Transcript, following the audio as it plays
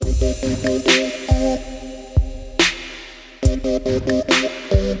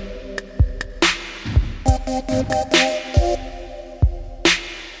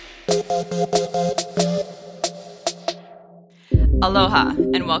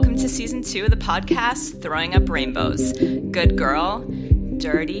welcome to season 2 of the podcast, Throwing Up Rainbows. Good girl,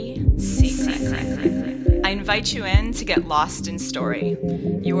 dirty secret. I invite you in to get lost in story.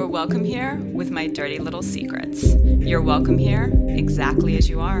 You are welcome here with my dirty little secrets. You're welcome here exactly as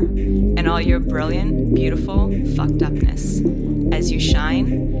you are, and all your brilliant, beautiful, fucked upness, as you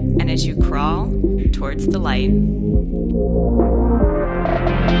shine and as you crawl towards the light.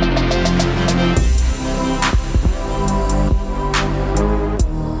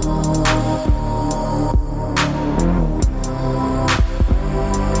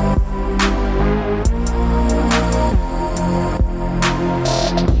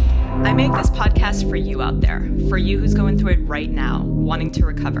 I make this podcast for you out there, for you who's going through it right now, wanting to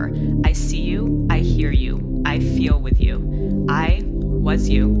recover. I see you, I hear you, I feel with you. I was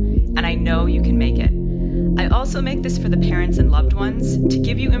you, and I know you can make it. I also make this for the parents and loved ones to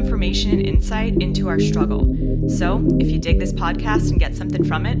give you information and insight into our struggle. So, if you dig this podcast and get something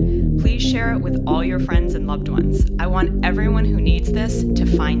from it, please share it with all your friends and loved ones. I want everyone who needs this to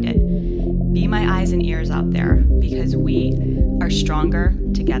find it. Be my eyes and ears out there, because we are stronger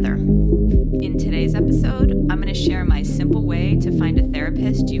together. In today's episode, I'm going to share my simple way to find a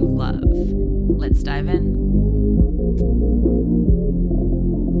therapist you love. Let's dive in.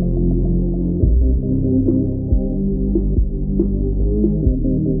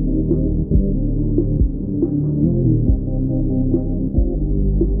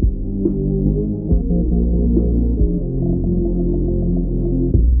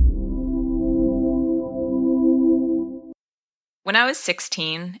 When I was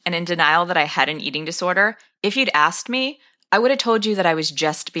 16 and in denial that I had an eating disorder, if you'd asked me, I would have told you that I was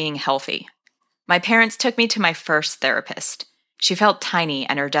just being healthy. My parents took me to my first therapist. She felt tiny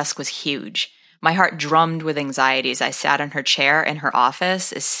and her desk was huge. My heart drummed with anxiety as I sat in her chair in her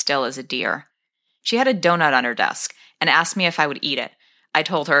office as still as a deer. She had a donut on her desk and asked me if I would eat it. I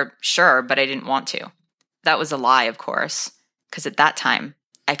told her, sure, but I didn't want to. That was a lie, of course, because at that time,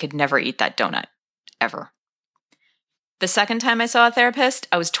 I could never eat that donut, ever. The second time I saw a therapist,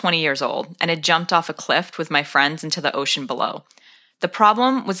 I was 20 years old and had jumped off a cliff with my friends into the ocean below. The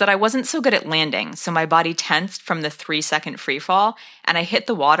problem was that I wasn't so good at landing, so my body tensed from the 3-second free fall, and I hit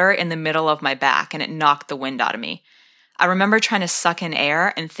the water in the middle of my back, and it knocked the wind out of me. I remember trying to suck in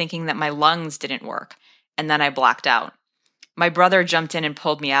air and thinking that my lungs didn't work, and then I blacked out. My brother jumped in and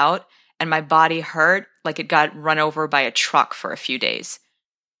pulled me out, and my body hurt like it got run over by a truck for a few days.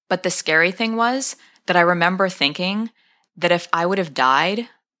 But the scary thing was that I remember thinking that if I would have died,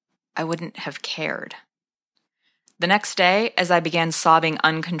 I wouldn't have cared. The next day, as I began sobbing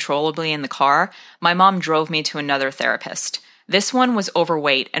uncontrollably in the car, my mom drove me to another therapist. This one was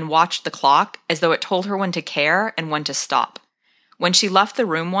overweight and watched the clock as though it told her when to care and when to stop. When she left the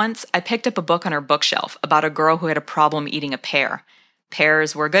room once, I picked up a book on her bookshelf about a girl who had a problem eating a pear.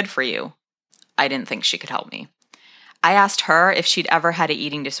 Pears were good for you. I didn't think she could help me. I asked her if she'd ever had an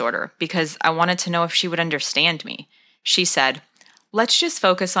eating disorder because I wanted to know if she would understand me. She said, "Let's just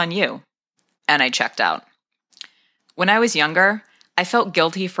focus on you." And I checked out. When I was younger, I felt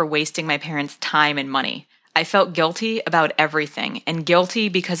guilty for wasting my parents' time and money. I felt guilty about everything, and guilty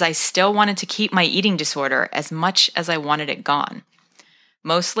because I still wanted to keep my eating disorder as much as I wanted it gone.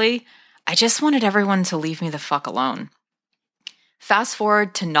 Mostly, I just wanted everyone to leave me the fuck alone. Fast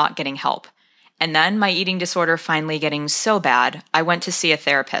forward to not getting help. And then my eating disorder finally getting so bad, I went to see a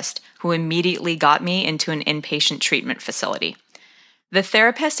therapist who immediately got me into an inpatient treatment facility. The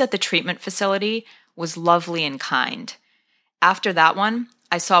therapist at the treatment facility was lovely and kind. After that one,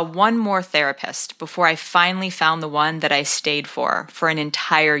 I saw one more therapist before I finally found the one that I stayed for an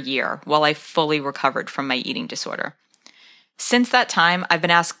entire year while I fully recovered from my eating disorder. Since that time, I've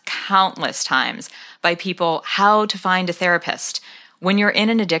been asked countless times by people how to find a therapist. When you're in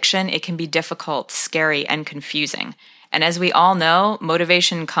an addiction, it can be difficult, scary, and confusing. And as we all know,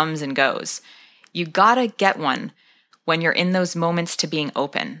 motivation comes and goes. You gotta get one when you're in those moments to being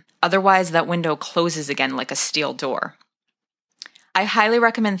open. Otherwise, that window closes again like a steel door. I highly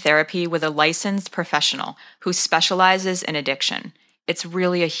recommend therapy with a licensed professional who specializes in addiction. It's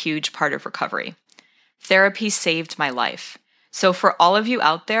really a huge part of recovery. Therapy saved my life. So for all of you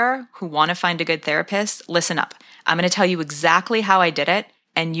out there who want to find a good therapist, listen up. I'm going to tell you exactly how I did it,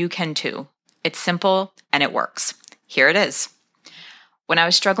 and you can too. It's simple, and it works. Here it is. When I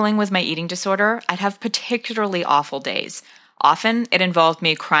was struggling with my eating disorder, I'd have particularly awful days. Often, it involved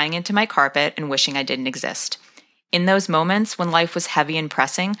me crying into my carpet and wishing I didn't exist. In those moments when life was heavy and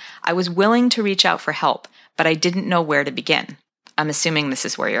pressing, I was willing to reach out for help, but I didn't know where to begin. I'm assuming this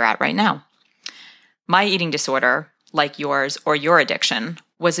is where you're at right now. My eating disorder, like yours or your addiction,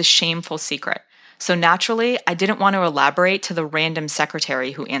 was a shameful secret. So naturally, I didn't want to elaborate to the random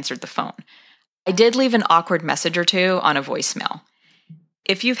secretary who answered the phone. I did leave an awkward message or two on a voicemail.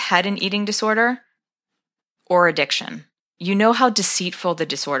 If you've had an eating disorder or addiction, you know how deceitful the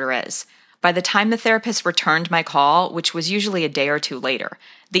disorder is. By the time the therapist returned my call, which was usually a day or two later,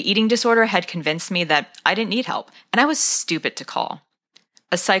 the eating disorder had convinced me that I didn't need help, and I was stupid to call.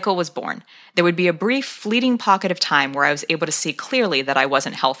 A cycle was born. There would be a brief, fleeting pocket of time where I was able to see clearly that I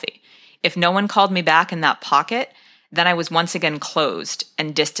wasn't healthy. If no one called me back in that pocket, then I was once again closed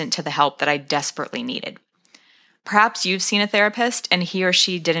and distant to the help that I desperately needed. Perhaps you've seen a therapist and he or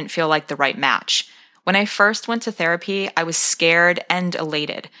she didn't feel like the right match. When I first went to therapy, I was scared and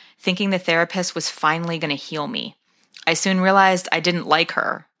elated, thinking the therapist was finally going to heal me. I soon realized I didn't like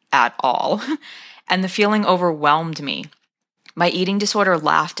her at all, and the feeling overwhelmed me. My eating disorder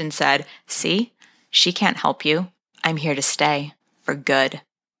laughed and said, "See, she can't help you. I'm here to stay, for good."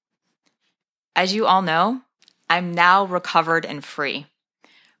 As you all know, I'm now recovered and free.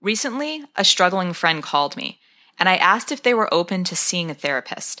 Recently, a struggling friend called me, and I asked if they were open to seeing a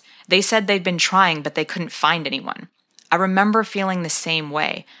therapist. They said they'd been trying, but they couldn't find anyone. I remember feeling the same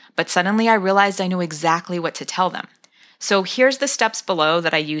way, but suddenly I realized I knew exactly what to tell them. So here's the steps below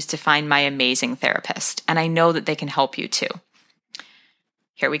that I used to find my amazing therapist, and I know that they can help you too.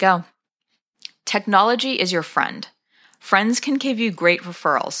 Here we go. Technology is your friend. Friends can give you great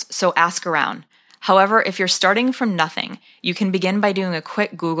referrals, so ask around. However, if you're starting from nothing, you can begin by doing a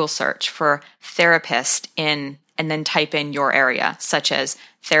quick Google search for therapist in, and then type in your area, such as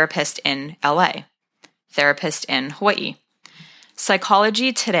therapist in LA, therapist in Hawaii.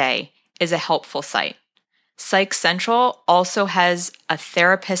 Psychology Today is a helpful site. Psych Central also has a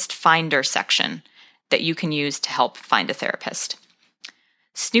therapist finder section that you can use to help find a therapist.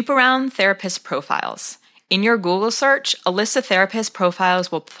 Snoop around therapist profiles. In your Google search, a list of therapist profiles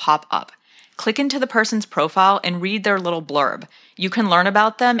will pop up. Click into the person's profile and read their little blurb. You can learn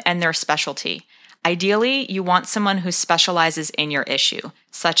about them and their specialty. Ideally, you want someone who specializes in your issue,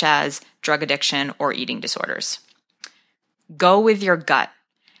 such as drug addiction or eating disorders. Go with your gut.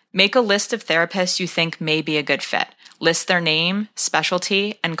 Make a list of therapists you think may be a good fit. List their name,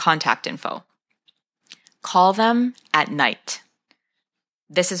 specialty, and contact info. Call them at night.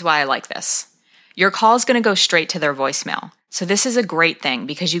 This is why I like this. Your call is going to go straight to their voicemail. So this is a great thing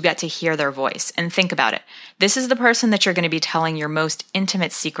because you get to hear their voice. And think about it. This is the person that you're going to be telling your most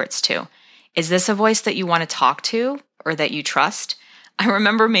intimate secrets to. Is this a voice that you want to talk to or that you trust? I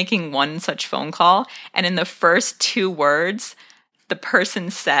remember making one such phone call, and in the first 2 words the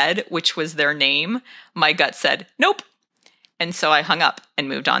person said, which was their name, my gut said, "Nope." And so I hung up and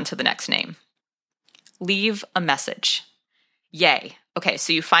moved on to the next name. Leave a message. Yay. Okay,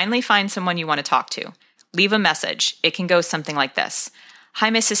 so you finally find someone you want to talk to. Leave a message. It can go something like this. "Hi,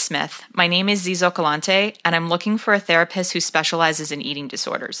 Mrs. Smith. My name is Zizo Calante, and I'm looking for a therapist who specializes in eating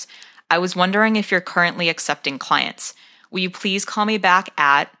disorders. I was wondering if you're currently accepting clients. Will you please call me back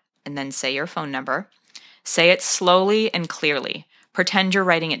at," and then say your phone number. Say it slowly and clearly. Pretend you're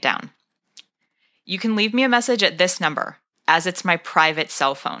writing it down. You can leave me a message at this number, as it's my private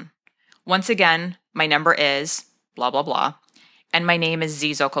cell phone. Once again, my number is blah, blah, blah. And my name is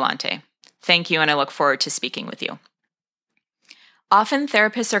Zizo Calante. Thank you, and I look forward to speaking with you. Often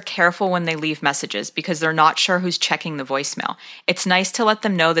therapists are careful when they leave messages because they're not sure who's checking the voicemail. It's nice to let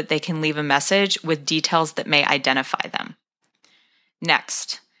them know that they can leave a message with details that may identify them.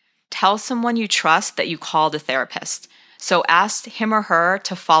 Next, tell someone you trust that you called a therapist. So ask him or her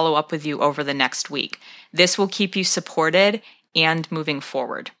to follow up with you over the next week. This will keep you supported and moving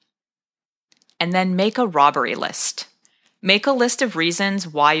forward. And then make a robbery list. Make a list of reasons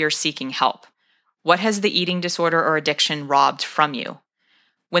why you're seeking help. What has the eating disorder or addiction robbed from you?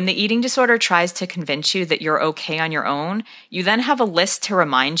 When the eating disorder tries to convince you that you're okay on your own, you then have a list to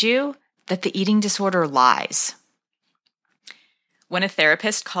remind you that the eating disorder lies. When a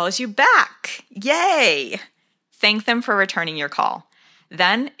therapist calls you back, yay! Thank them for returning your call.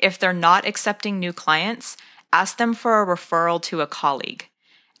 Then, if they're not accepting new clients, ask them for a referral to a colleague.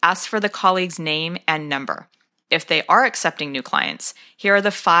 Ask for the colleague's name and number. If they are accepting new clients, here are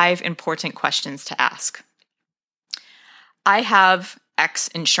the 5 important questions to ask. I have X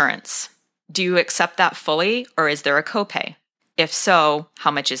insurance. Do you accept that fully, or is there a copay? If so, how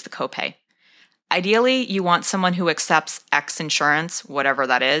much is the copay? Ideally, you want someone who accepts X insurance, whatever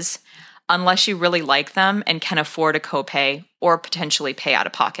that is, unless you really like them and can afford a copay or potentially pay out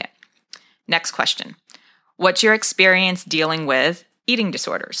of pocket. Next question. What's your experience dealing with eating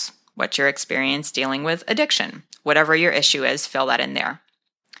disorders? What's your experience dealing with addiction? Whatever your issue is, fill that in there.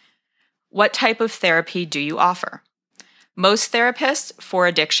 What type of therapy do you offer? Most therapists for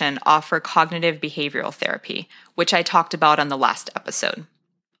addiction offer cognitive behavioral therapy, which I talked about on the last episode.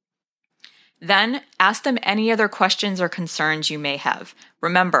 Then ask them any other questions or concerns you may have.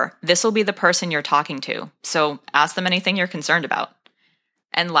 Remember, this will be the person you're talking to, so ask them anything you're concerned about.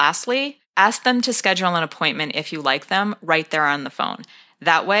 And lastly, ask them to schedule an appointment if you like them right there on the phone.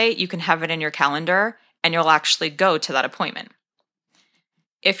 That way you can have it in your calendar and you'll actually go to that appointment.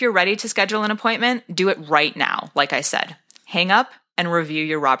 If you're ready to schedule an appointment, do it right now, like I said. Hang up and review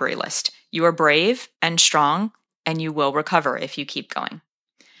your robbery list. You are brave and strong, and you will recover if you keep going.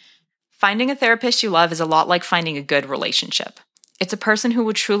 Finding a therapist you love is a lot like finding a good relationship. It's a person who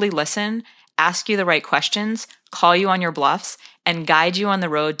will truly listen, ask you the right questions, call you on your bluffs, and guide you on the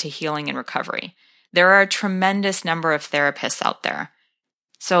road to healing and recovery. There are a tremendous number of therapists out there,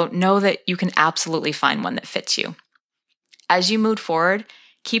 so know that you can absolutely find one that fits you. As you move forward,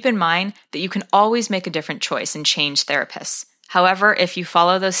 keep in mind that you can always make a different choice and change therapists. However, if you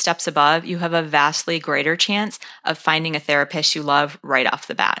follow those steps above, you have a vastly greater chance of finding a therapist you love right off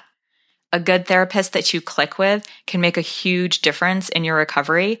the bat. A good therapist that you click with can make a huge difference in your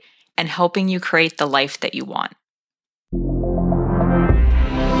recovery and helping you create the life that you want.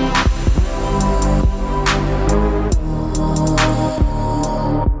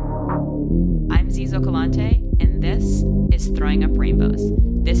 I'm Zizo Calante, and this is Throwing Up Rainbows.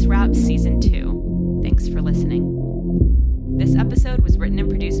 This wraps season 2. Thanks for listening. This episode was written and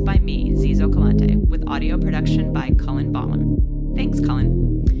produced by me, Zizo Calante, with audio production by Cullen Ballum. Thanks, Cullen.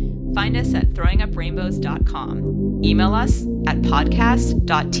 Find us at throwinguprainbows.com. Email us at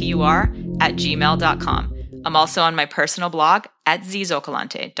podcast.tur@gmail.com. I'm also on my personal blog at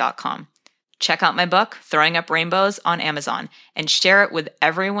zizocalante.com. Check out my book, Throwing Up Rainbows, on Amazon, and share it with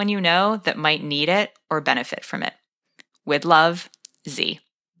everyone you know that might need it or benefit from it. With love, Z.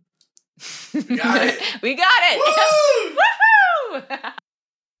 We got it. We got it. Woo! Woohoo!